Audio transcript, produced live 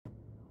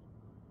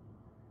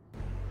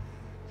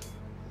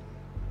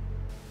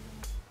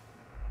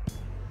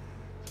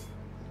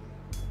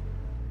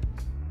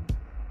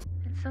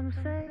Some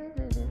say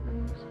that it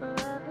lives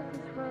forever,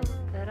 this road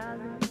that I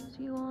lose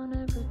you on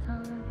every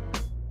time.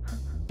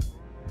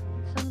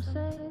 Some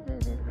say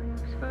that it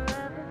lives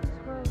forever, this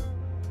road.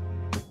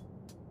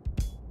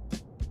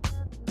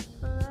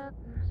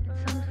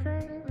 Some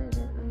say that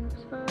it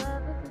lives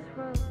forever, this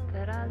road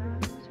that I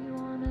lose you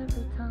on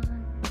every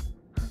time.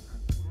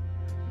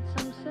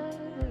 Some say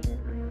that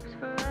it lives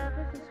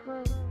forever, this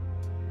road.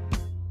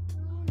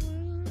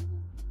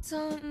 It's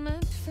not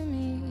meant for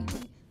me.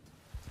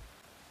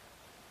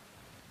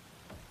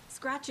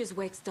 Scratch's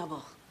wake's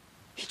double.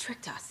 He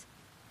tricked us.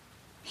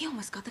 He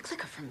almost got the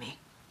clicker from me.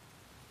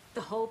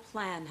 The whole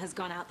plan has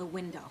gone out the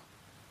window.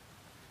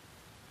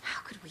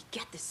 How could we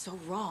get this so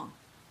wrong?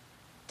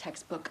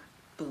 Textbook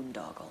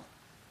boondoggle.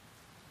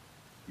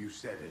 You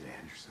said it,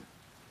 Anderson.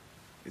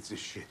 It's a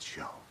shit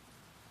show.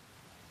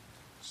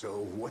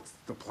 So what's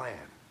the plan?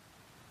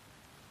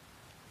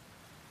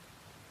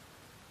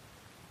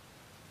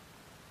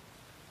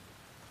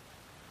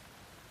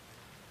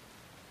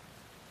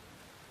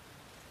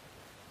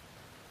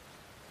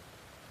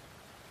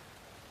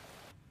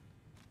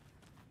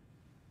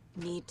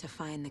 Need to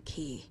find the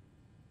key.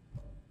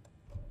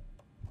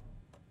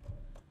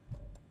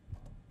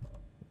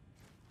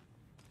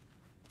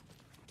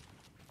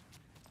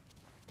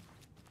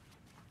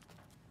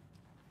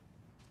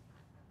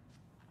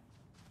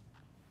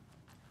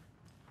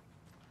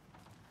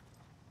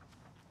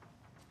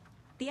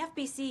 The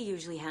FBC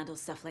usually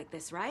handles stuff like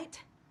this,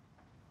 right?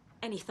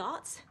 Any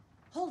thoughts?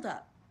 Hold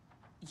up.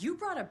 You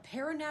brought a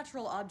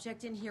paranatural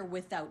object in here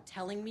without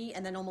telling me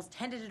and then almost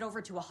handed it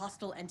over to a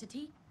hostile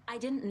entity? I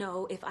didn't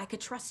know if I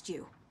could trust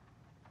you.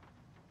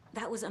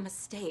 That was a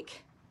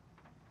mistake.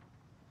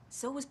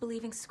 So was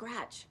believing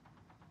Scratch.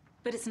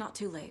 But it's not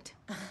too late.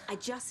 I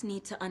just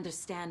need to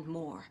understand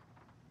more.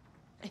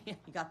 You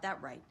got that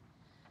right.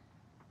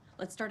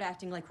 Let's start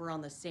acting like we're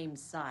on the same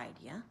side,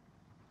 yeah?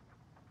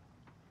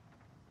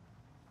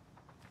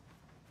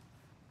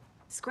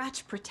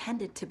 Scratch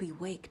pretended to be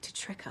Wake to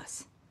trick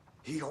us.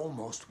 He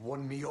almost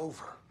won me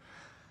over.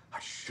 I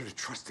should have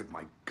trusted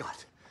my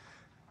gut.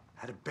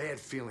 Had a bad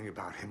feeling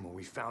about him when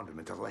we found him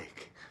at the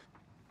lake.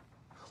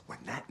 When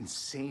that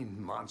insane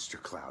monster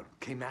cloud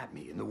came at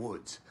me in the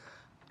woods,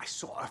 I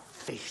saw a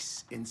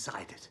face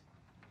inside it.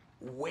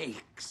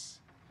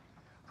 Wake's.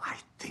 I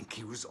think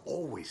he was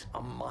always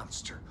a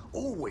monster.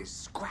 Always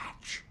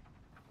Scratch.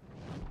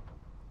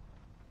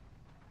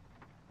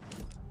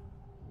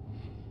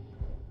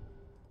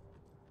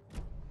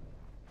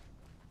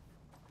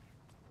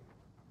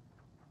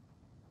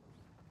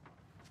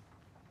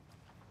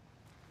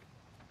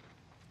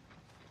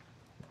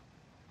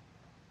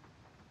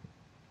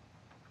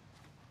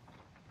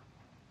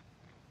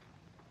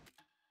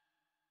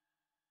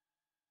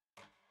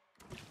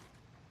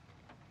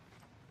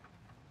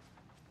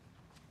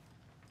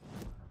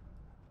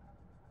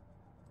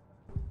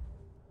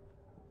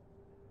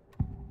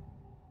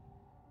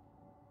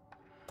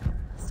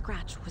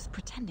 Scratch was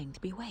pretending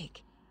to be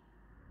Wake.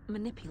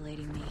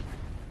 Manipulating me.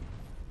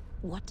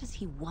 What does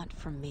he want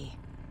from me?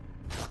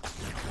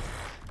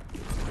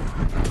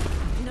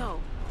 No!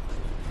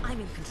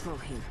 I'm in control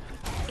here.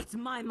 It's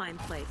my mind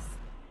place.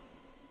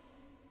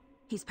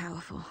 He's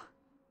powerful.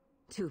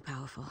 Too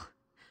powerful.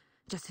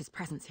 Just his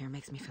presence here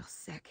makes me feel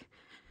sick.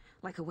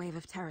 Like a wave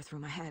of terror through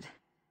my head.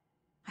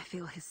 I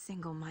feel his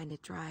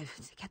single-minded drive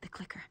to get the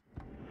clicker.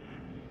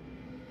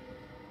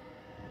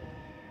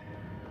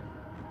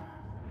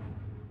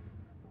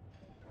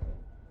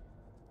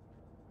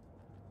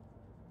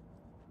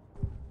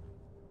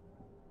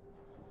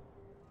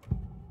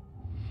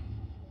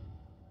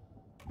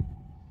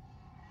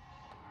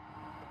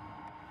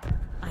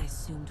 I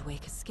assumed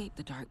Wake escaped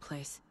the dark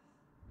place.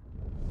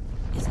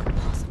 Is it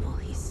possible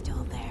he's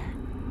still there?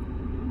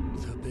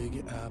 The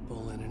big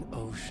apple in an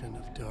ocean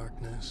of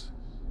darkness.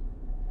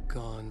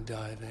 Gone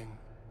diving.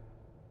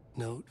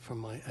 Note from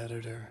my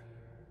editor.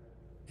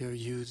 You're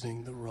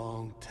using the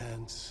wrong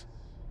tense.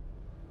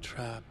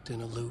 Trapped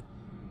in a loop.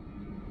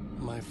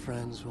 My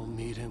friends will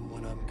meet him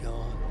when I'm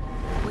gone.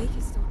 Wake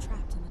is still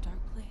trapped in the dark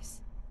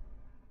place.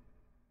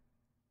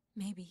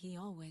 Maybe he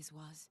always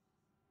was.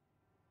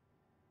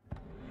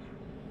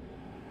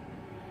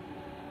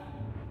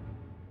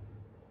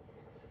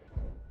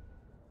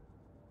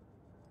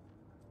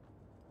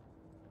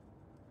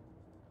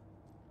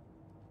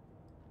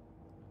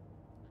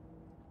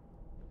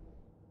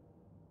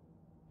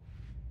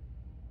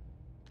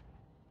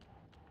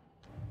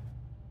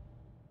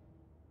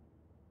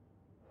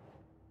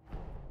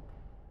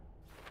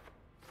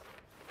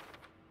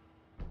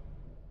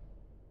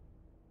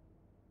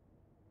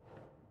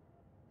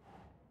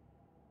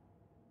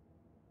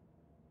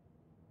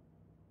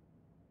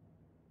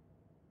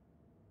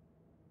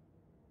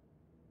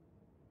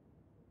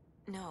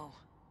 No.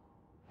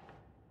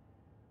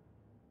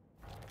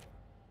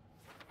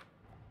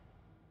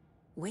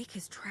 Wake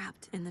is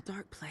trapped in the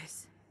dark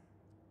place.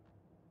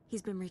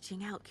 He's been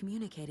reaching out,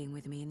 communicating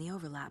with me in the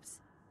overlaps.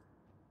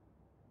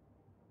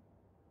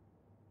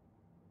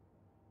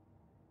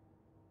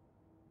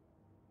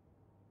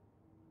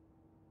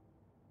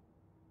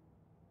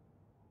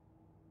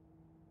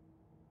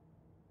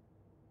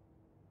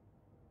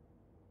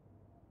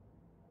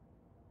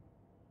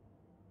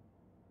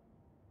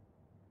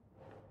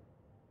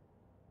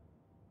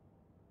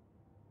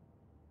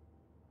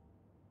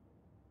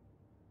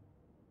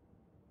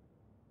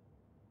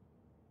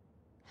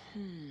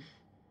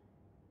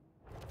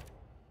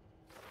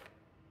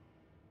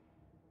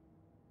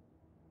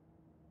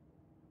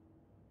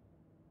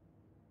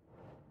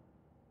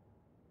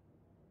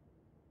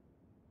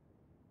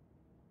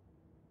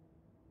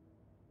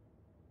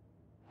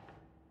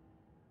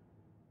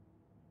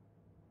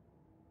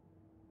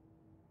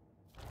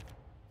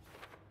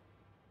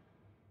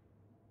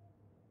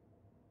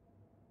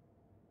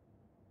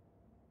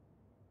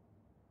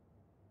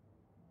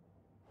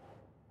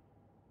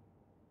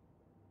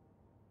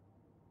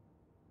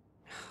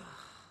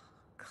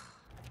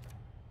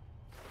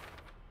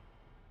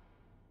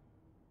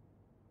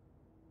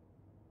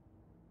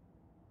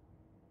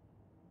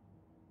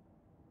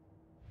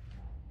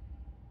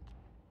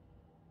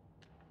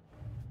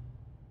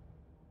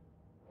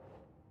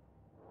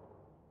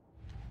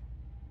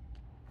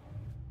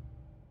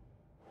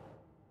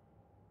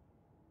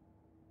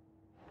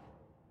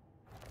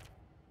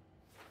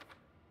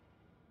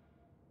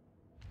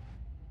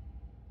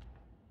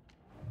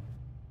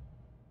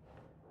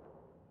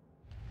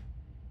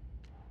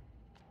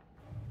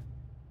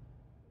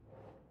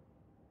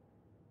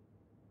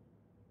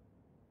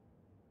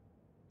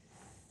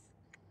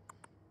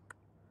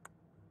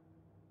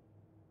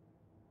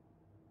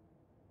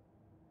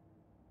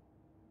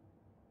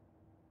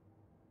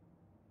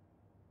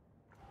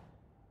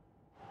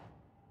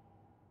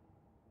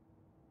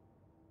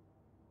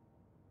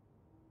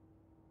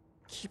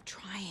 Keep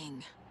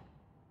trying.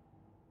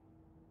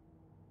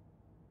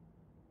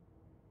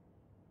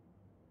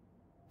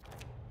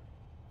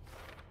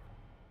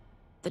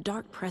 The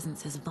dark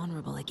presence is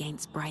vulnerable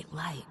against bright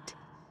light.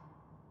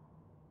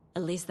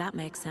 At least that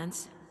makes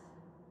sense.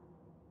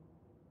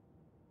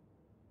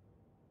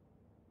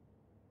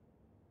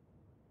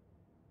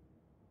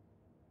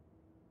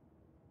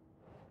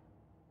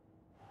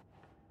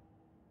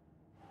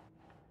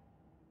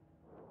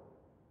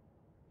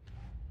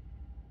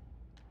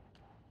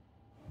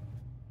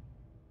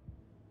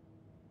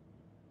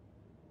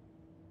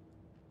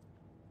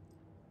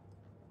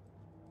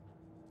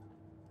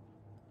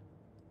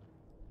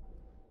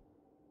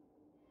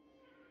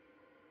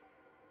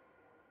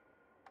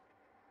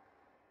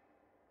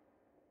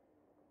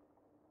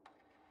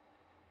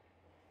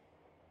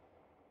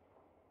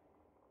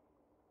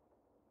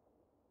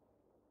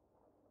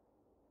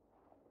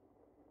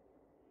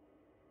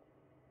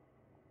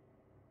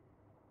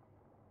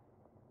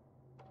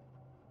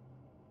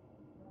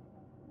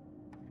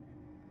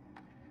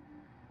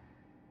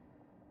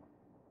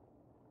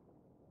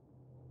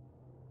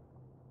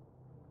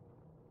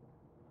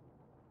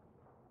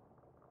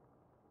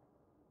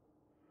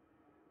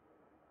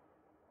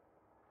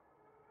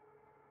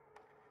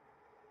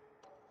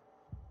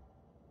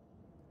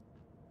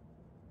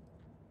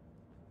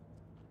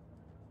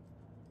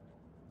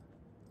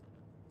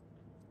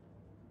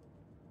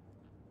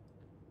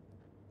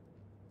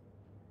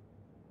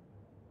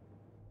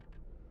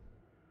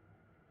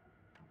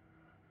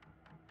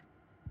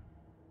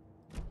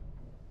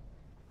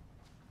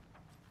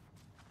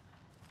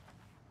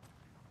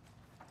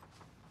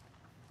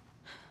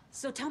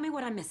 So tell me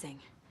what I'm missing.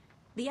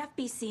 The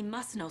FBC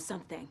must know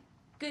something.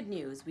 Good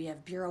news, we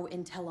have Bureau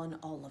intel on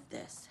all of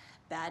this.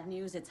 Bad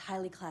news, it's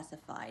highly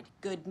classified.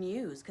 Good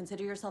news,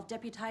 consider yourself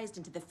deputized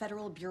into the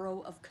Federal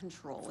Bureau of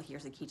Control.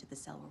 Here's a key to the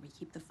cell where we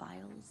keep the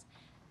files.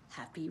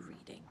 Happy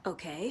reading.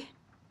 Okay.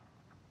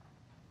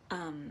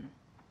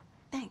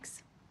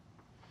 Thanks.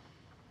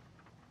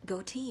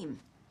 Go team.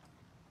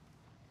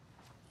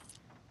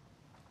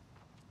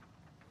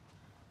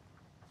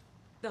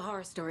 The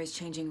horror story's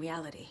changing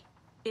reality.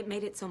 It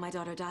made it so my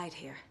daughter died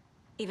here,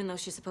 even though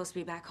she's supposed to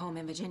be back home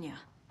in Virginia.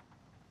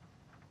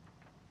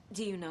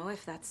 Do you know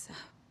if that's...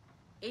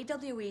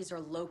 AWEs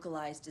are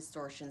localized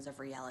distortions of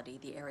reality.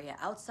 The area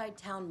outside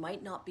town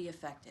might not be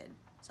affected.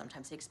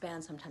 Sometimes they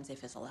expand, sometimes they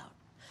fizzle out.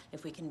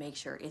 If we can make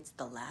sure it's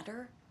the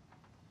latter,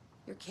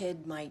 your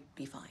kid might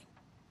be fine.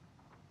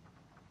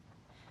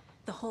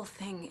 The whole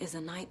thing is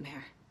a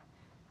nightmare.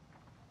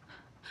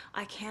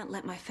 I can't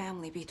let my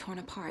family be torn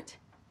apart.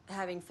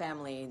 Having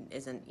family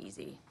isn't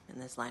easy in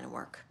this line of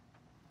work.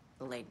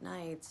 The late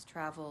nights,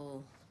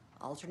 travel,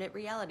 alternate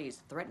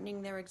realities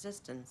threatening their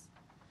existence.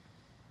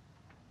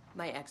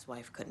 My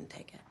ex-wife couldn't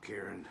take it.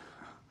 Karen,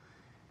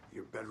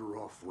 you're better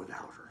off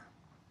without her.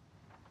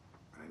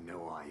 I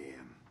know I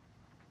am.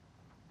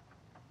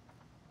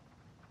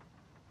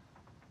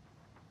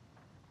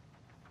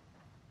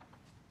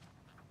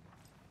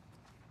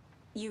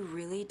 You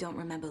really don't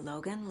remember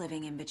Logan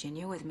living in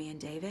Virginia with me and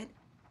David?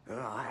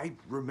 I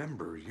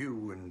remember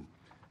you and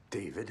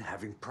David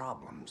having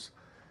problems.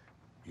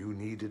 You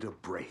needed a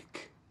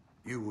break.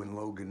 You and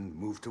Logan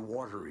moved to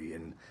Watery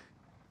and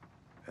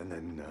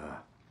then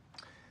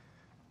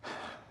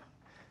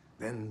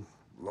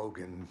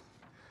Logan,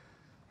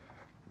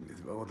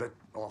 well, that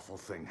awful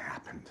thing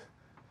happened.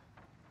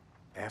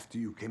 After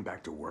you came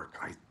back to work,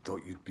 I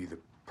thought you'd be the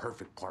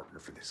perfect partner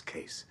for this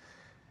case,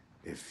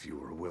 if you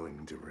were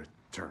willing to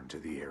return to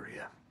the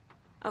area.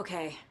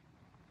 Okay.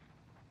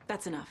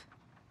 That's enough.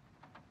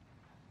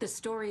 The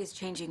story is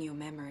changing your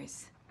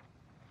memories.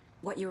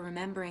 What you're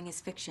remembering is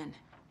fiction.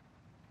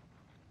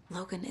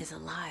 Logan is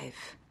alive.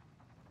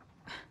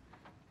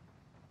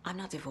 I'm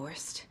not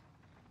divorced.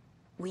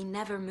 We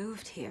never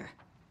moved here.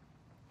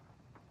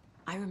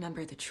 I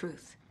remember the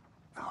truth.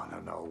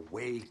 No.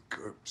 Wake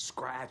or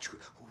Scratch,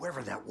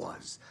 whoever that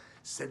was,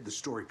 said the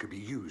story could be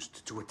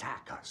used to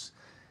attack us.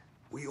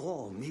 We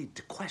all need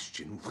to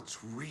question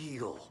what's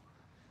real.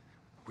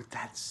 With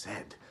that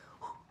said,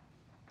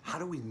 how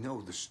do we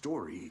know the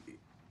story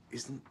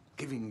isn't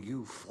giving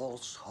you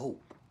false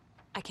hope?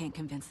 I can't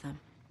convince them.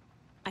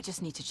 I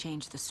just need to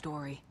change the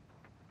story.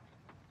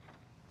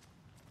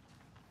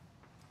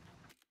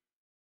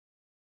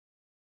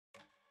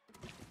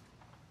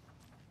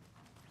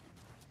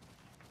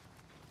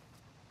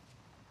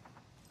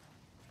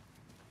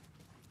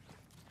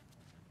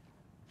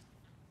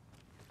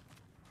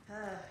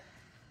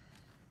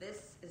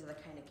 This is the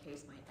kind of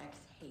case my ex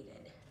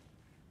hated.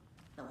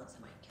 The ones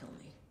that might kill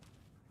me.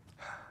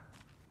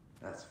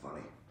 That's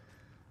funny.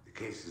 The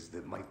cases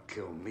that might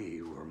kill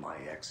me were my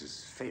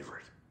ex's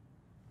favorite.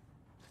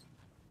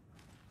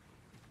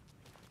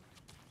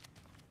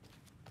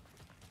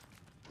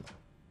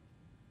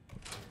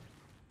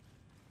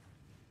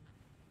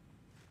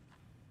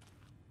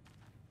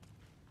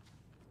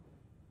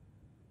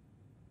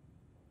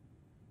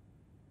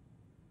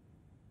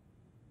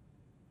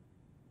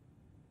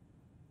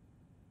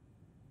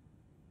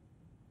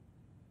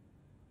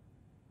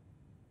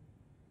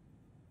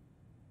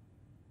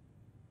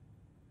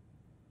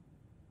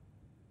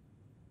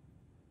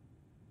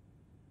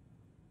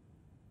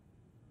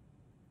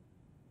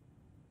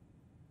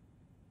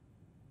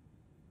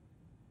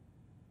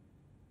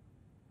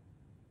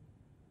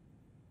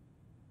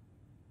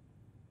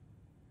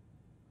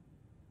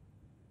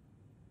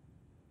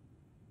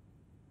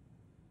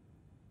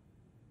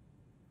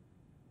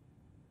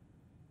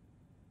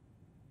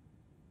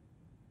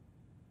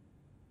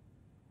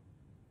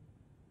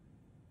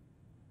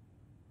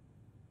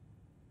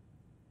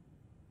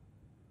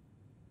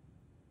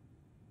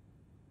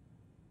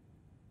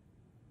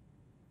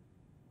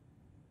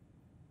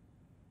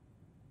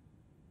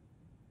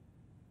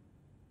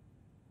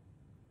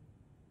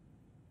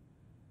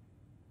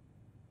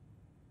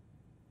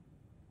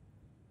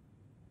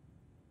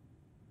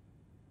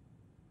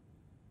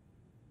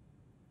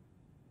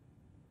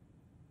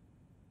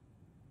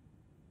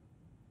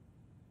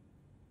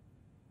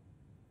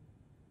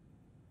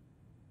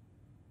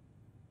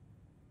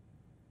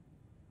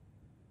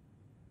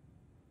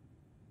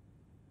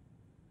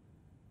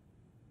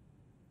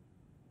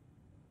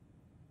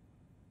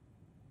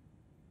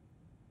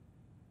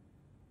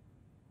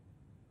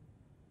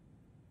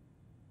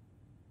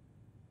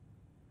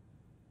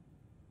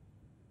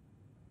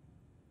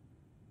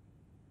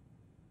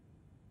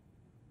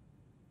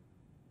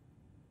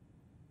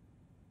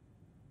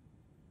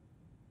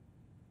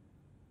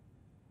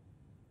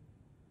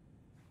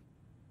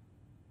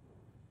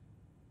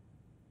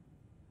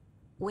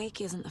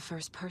 Wake isn't the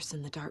first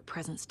person the Dark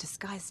Presence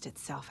disguised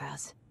itself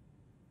as.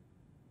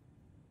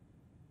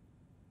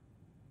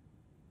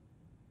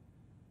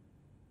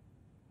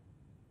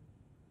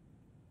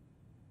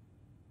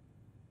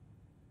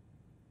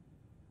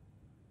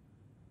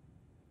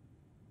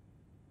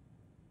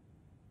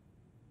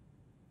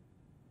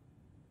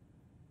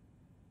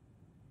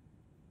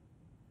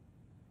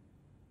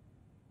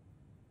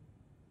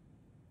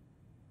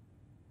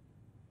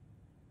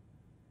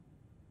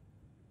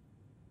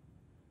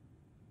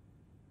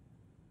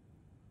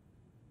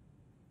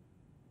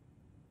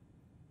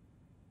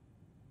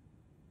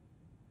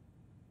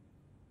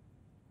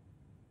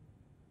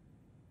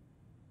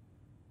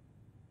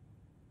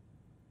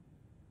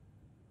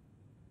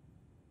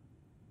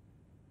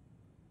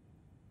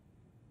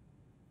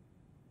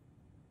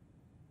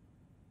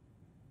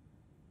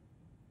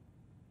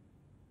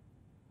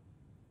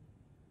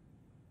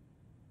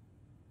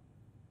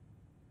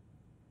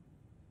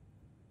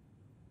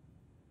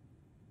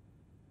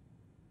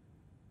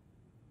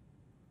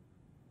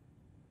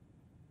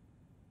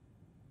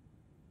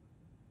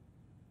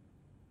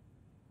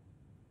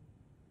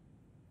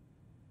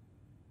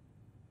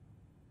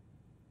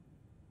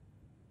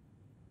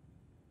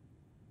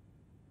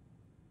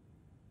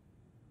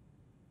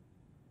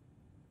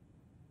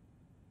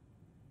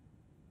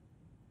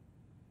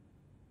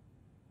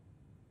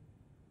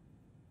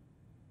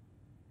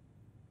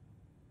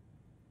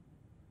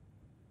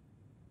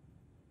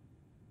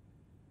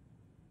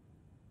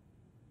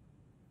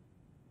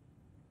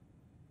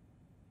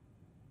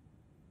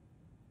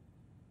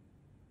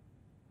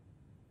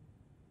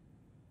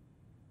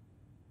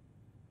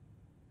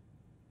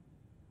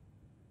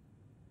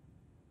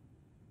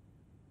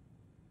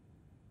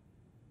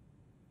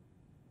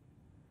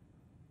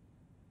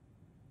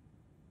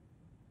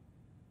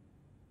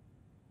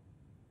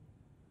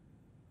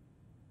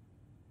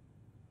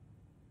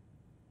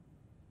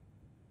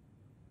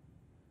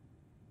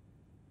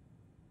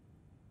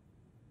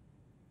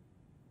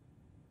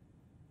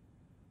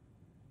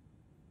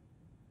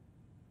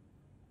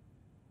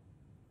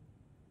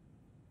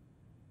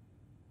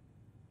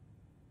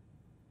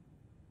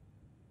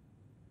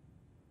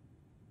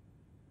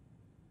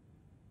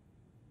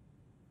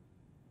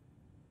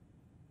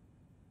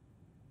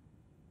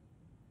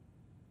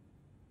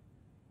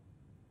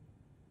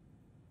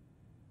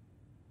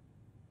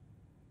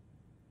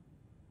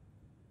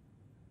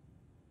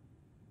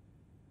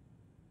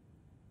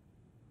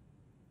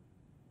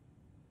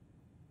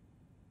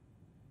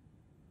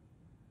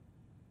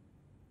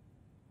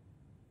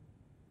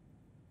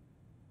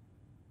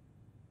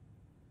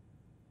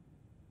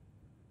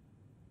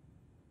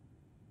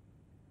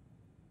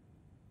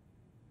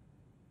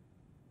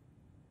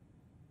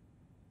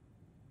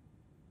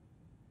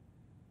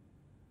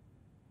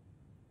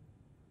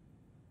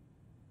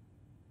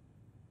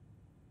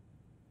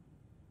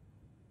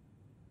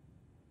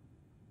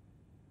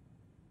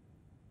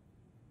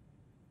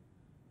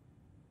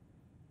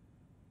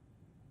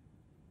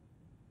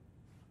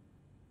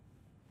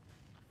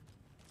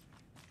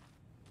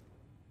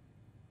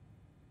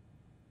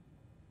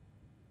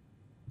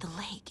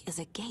 lake is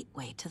a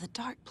gateway to the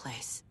dark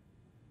place.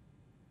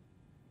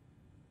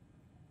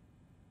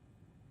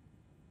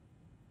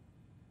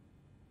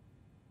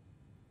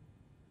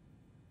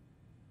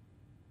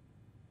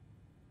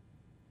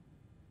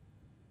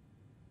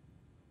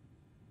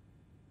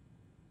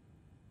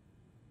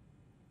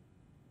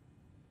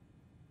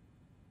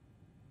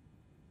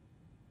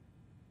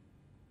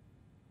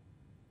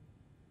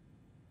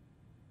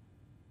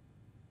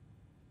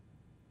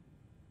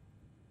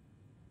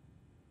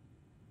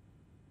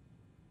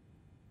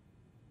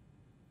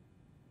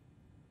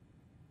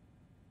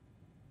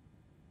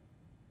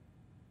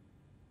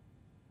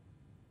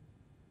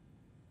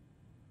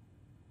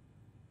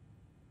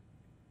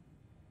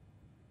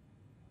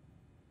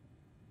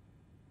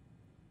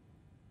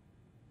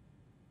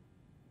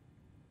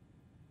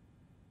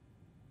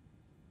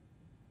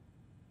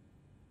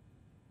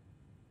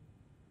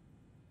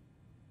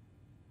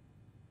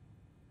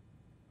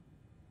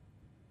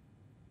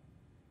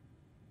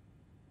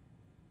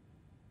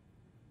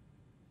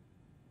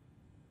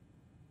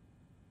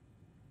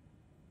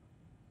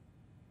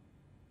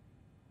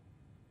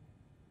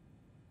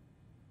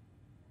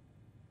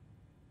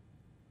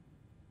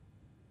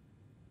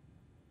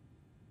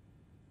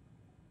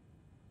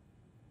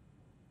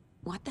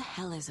 What the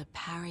hell is a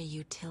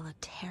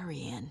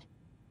para-utilitarian?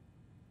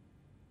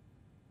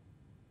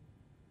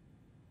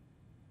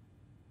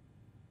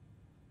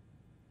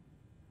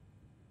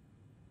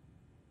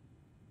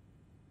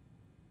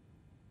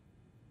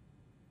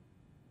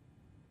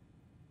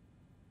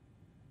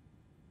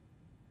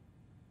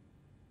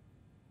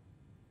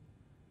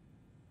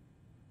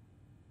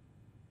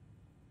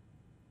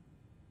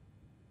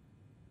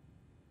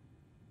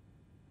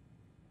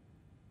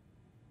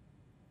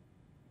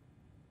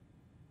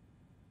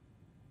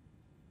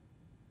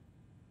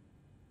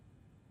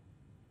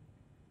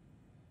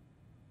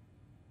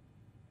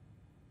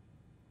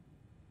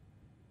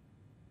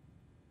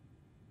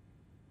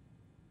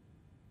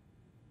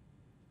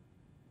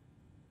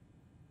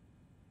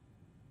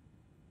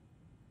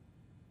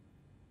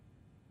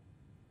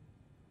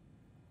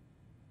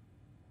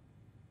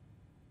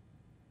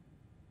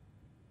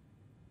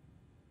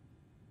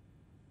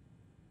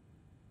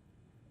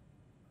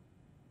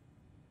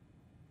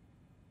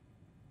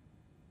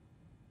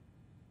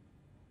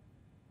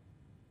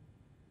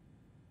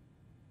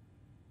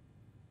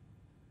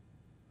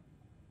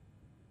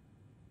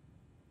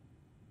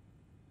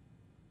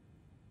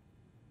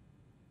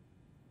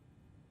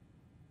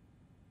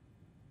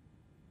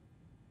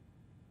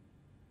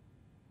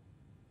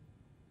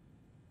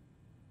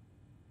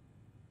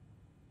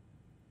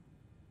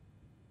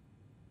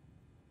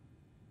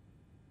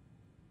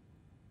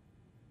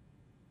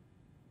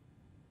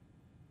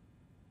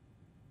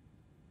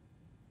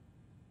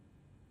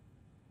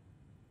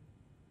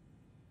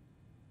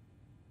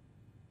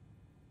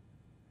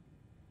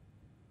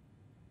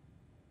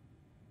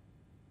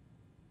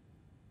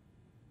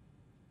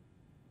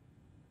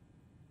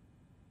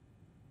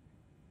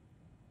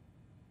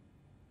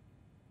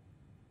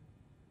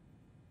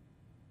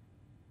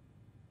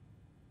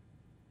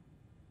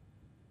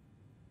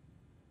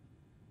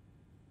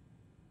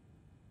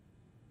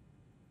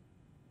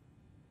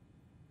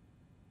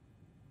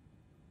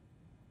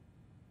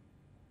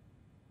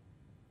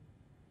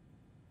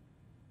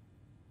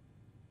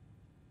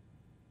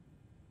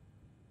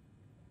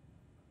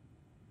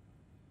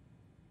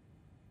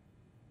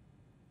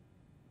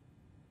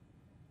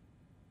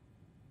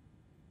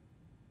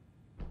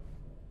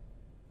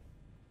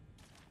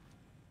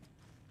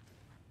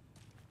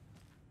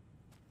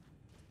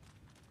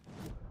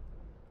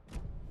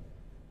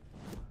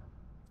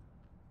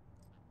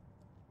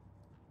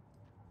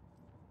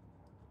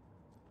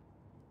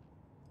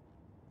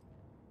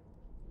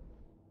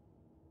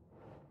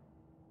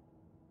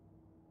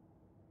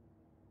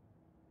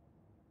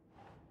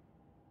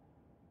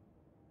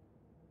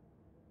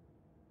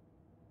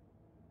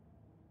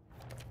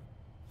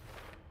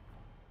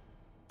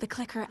 The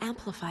clicker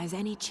amplifies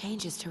any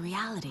changes to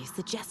reality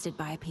suggested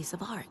by a piece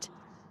of art.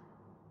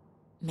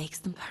 Makes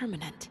them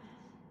permanent.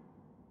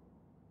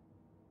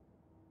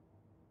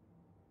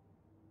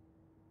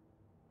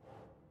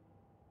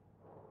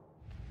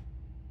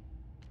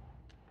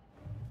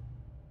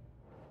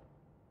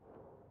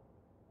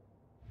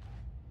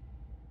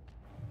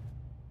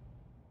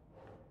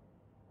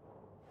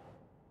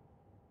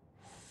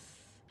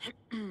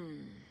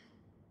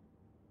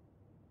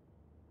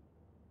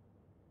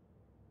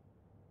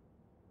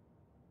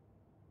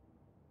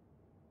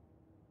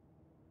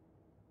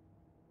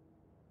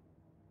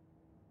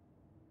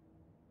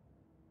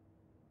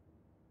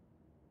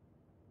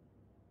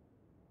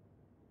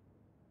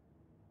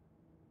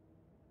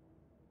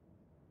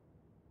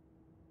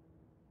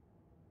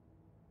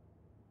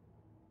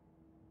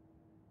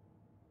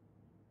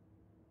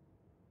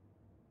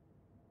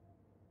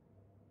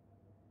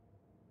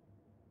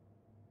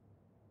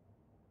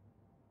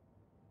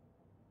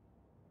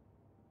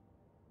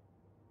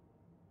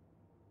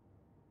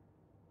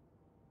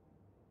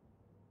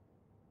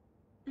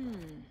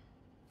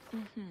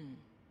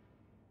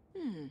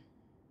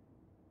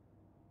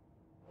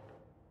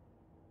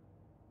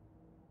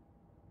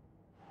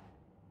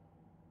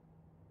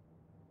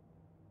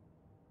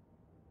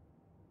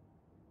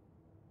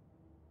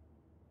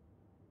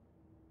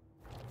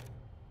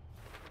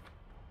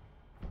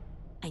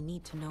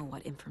 need to know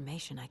what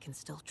information I can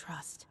still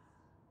trust.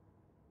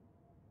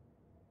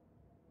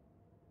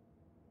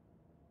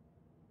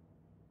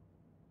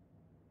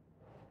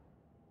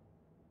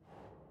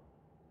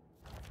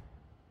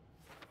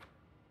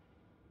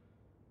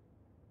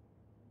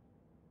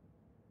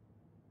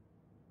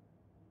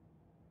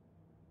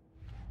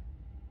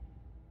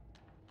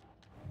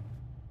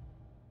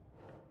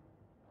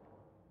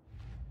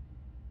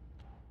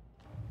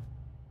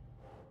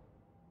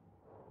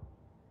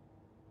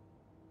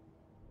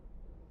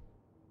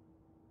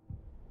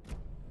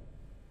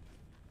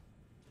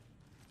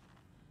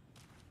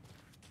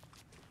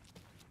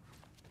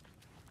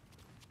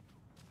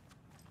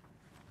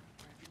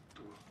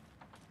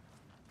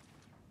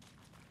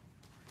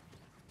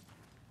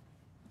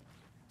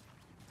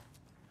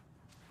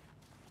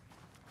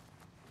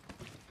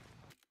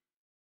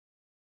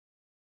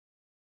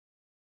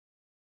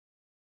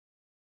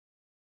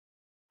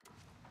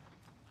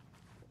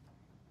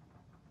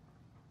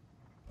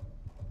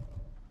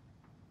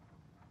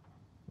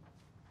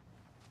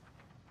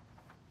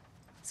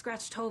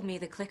 Scratch told me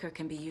the clicker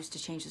can be used to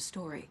change the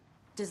story.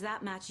 Does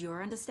that match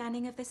your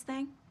understanding of this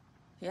thing?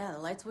 Yeah, the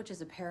light switch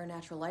is a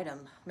paranatural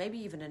item, maybe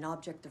even an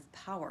object of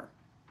power.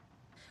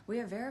 We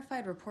have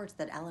verified reports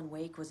that Alan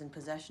Wake was in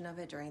possession of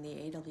it during the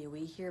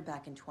AWE here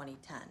back in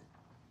 2010.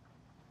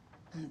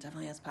 It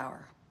definitely has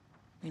power.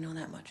 We know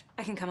that much.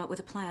 I can come up with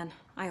a plan.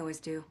 I always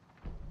do.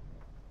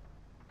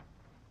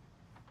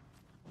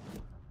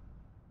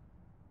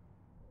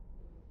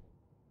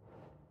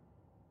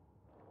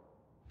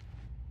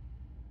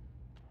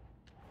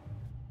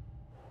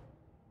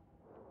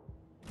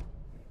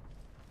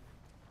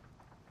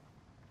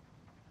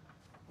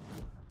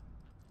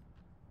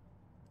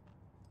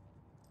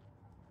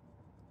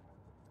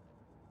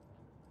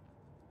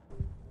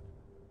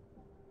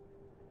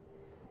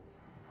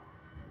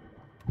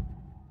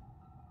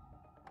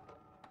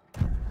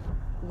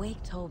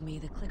 Wake told me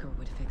the clicker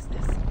would fix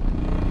this.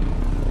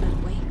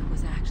 But Wake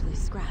was actually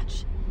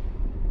Scratch.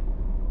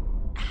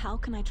 How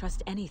can I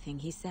trust anything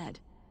he said?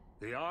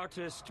 The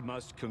artist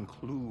must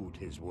conclude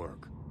his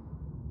work.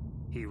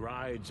 He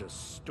rides a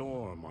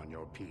storm on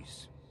your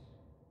piece.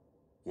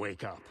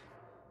 Wake up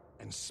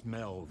and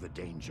smell the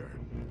danger.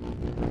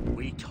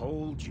 We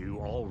told you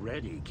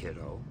already,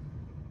 kiddo.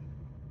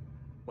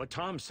 What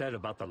Tom said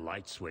about the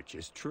light switch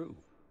is true.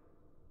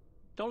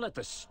 Don't let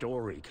the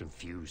story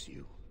confuse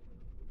you.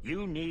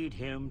 You need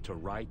him to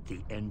write the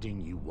ending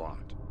you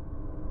want.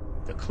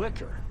 The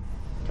clicker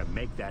can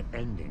make that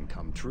ending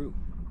come true.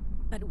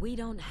 But we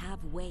don't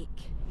have Wake.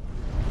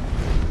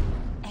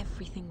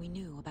 Everything we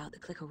knew about the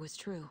clicker was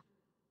true.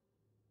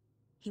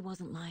 He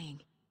wasn't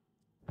lying.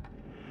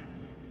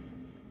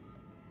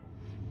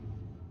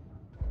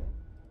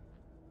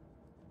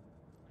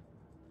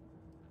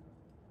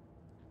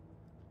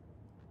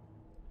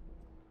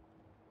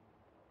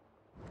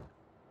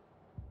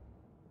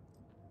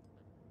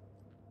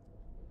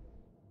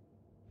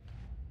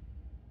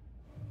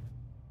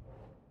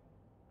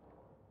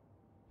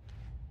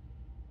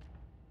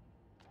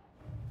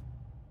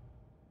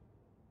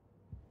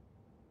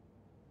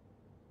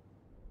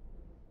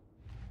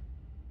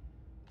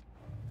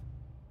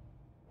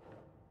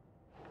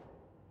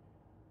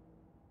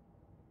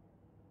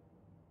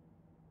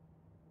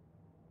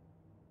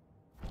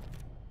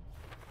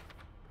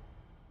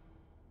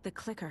 The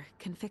clicker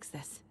can fix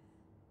this.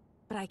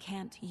 But I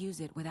can't use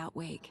it without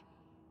Wake.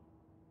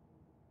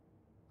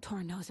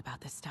 Tor knows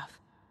about this stuff.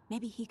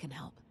 Maybe he can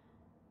help.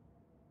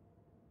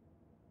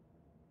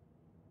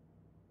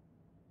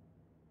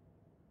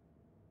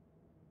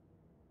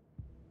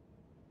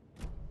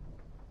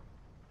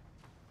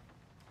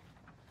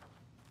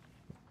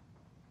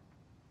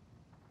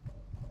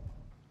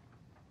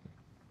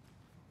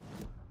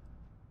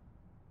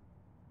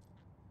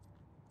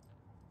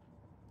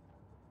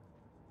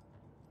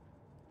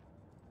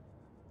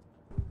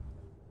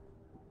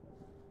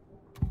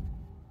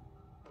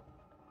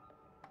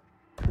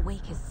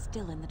 Wake is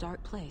still in the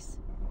dark place.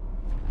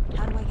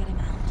 How do I get him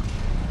out?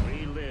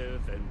 We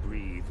live and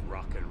breathe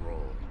rock and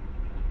roll.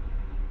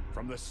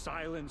 From the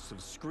silence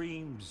of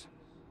screams,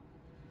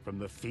 from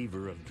the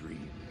fever of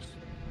dreams.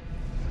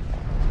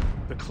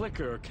 The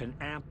clicker can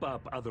amp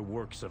up other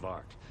works of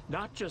art,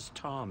 not just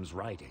Tom's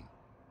writing.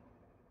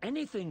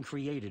 Anything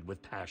created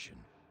with passion.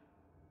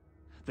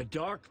 The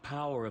dark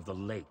power of the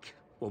lake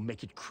will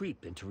make it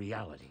creep into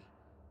reality.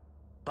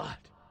 But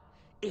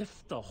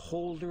if the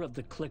holder of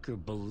the clicker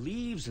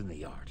believes in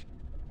the art,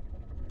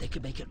 they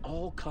can make it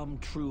all come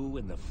true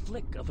in the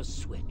flick of a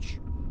switch.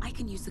 I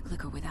can use the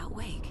clicker without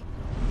Wake.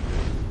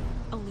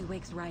 Only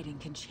Wake's writing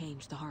can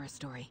change the horror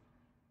story.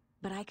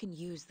 But I can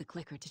use the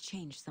clicker to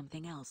change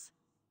something else.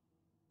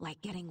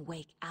 Like getting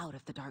Wake out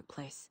of the dark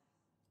place.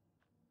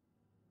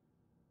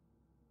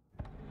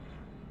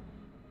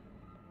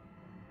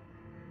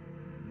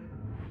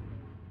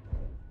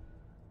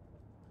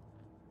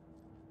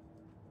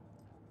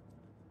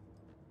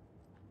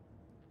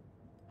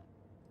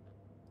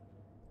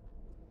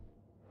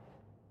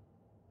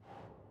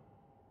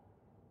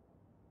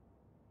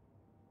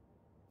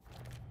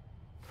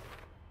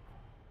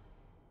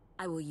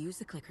 I will use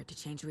the clicker to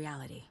change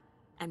reality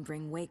and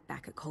bring Wake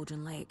back at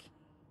Cauldren Lake.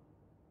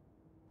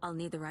 I'll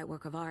need the right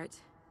work of art,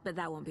 but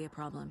that won't be a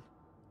problem.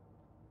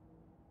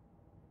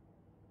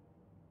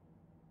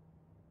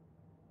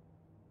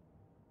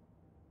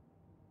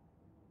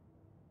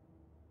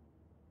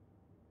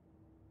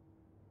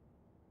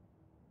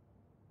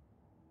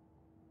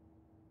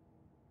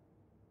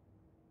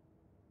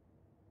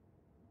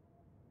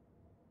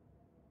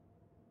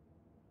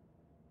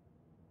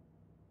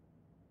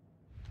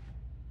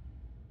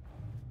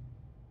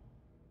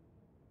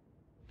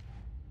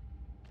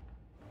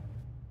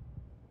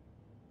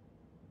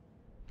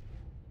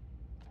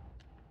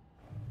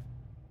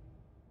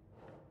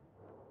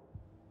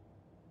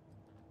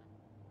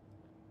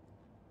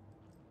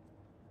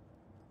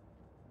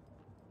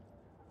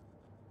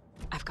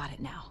 I've got it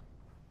now.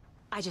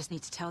 I just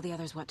need to tell the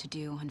others what to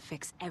do and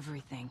fix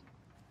everything.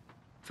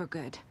 For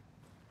good.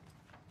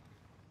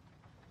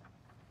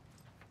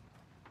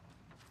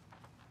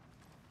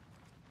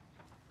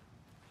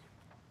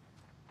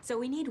 So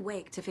we need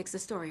Wake to fix the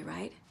story,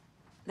 right?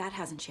 That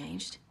hasn't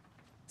changed.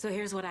 So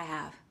here's what I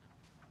have.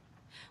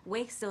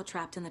 Wake's still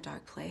trapped in the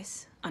dark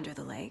place, under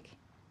the lake.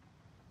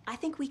 I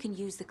think we can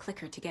use the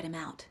clicker to get him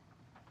out.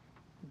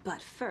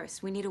 But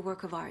first, we need a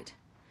work of art.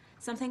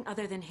 Something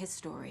other than his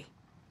story.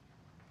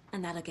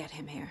 And that'll get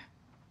him here.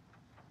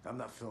 I'm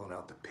not filling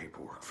out the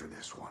paperwork for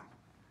this one.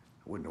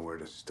 I wouldn't know where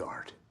to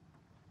start.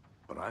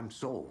 But I'm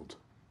sold.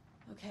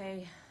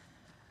 Okay.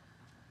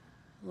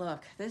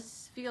 Look,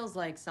 this feels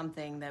like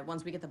something that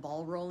once we get the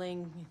ball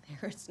rolling,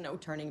 there's no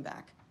turning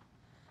back.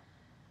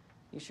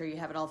 You sure you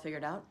have it all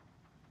figured out?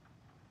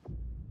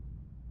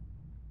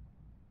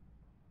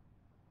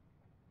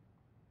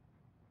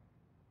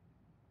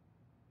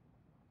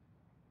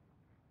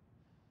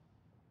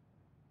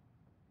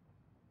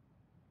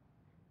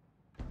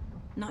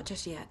 Not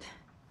just yet.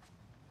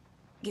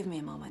 Give me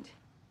a moment.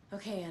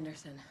 Okay,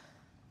 Anderson.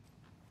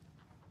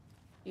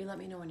 You let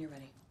me know when you're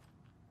ready.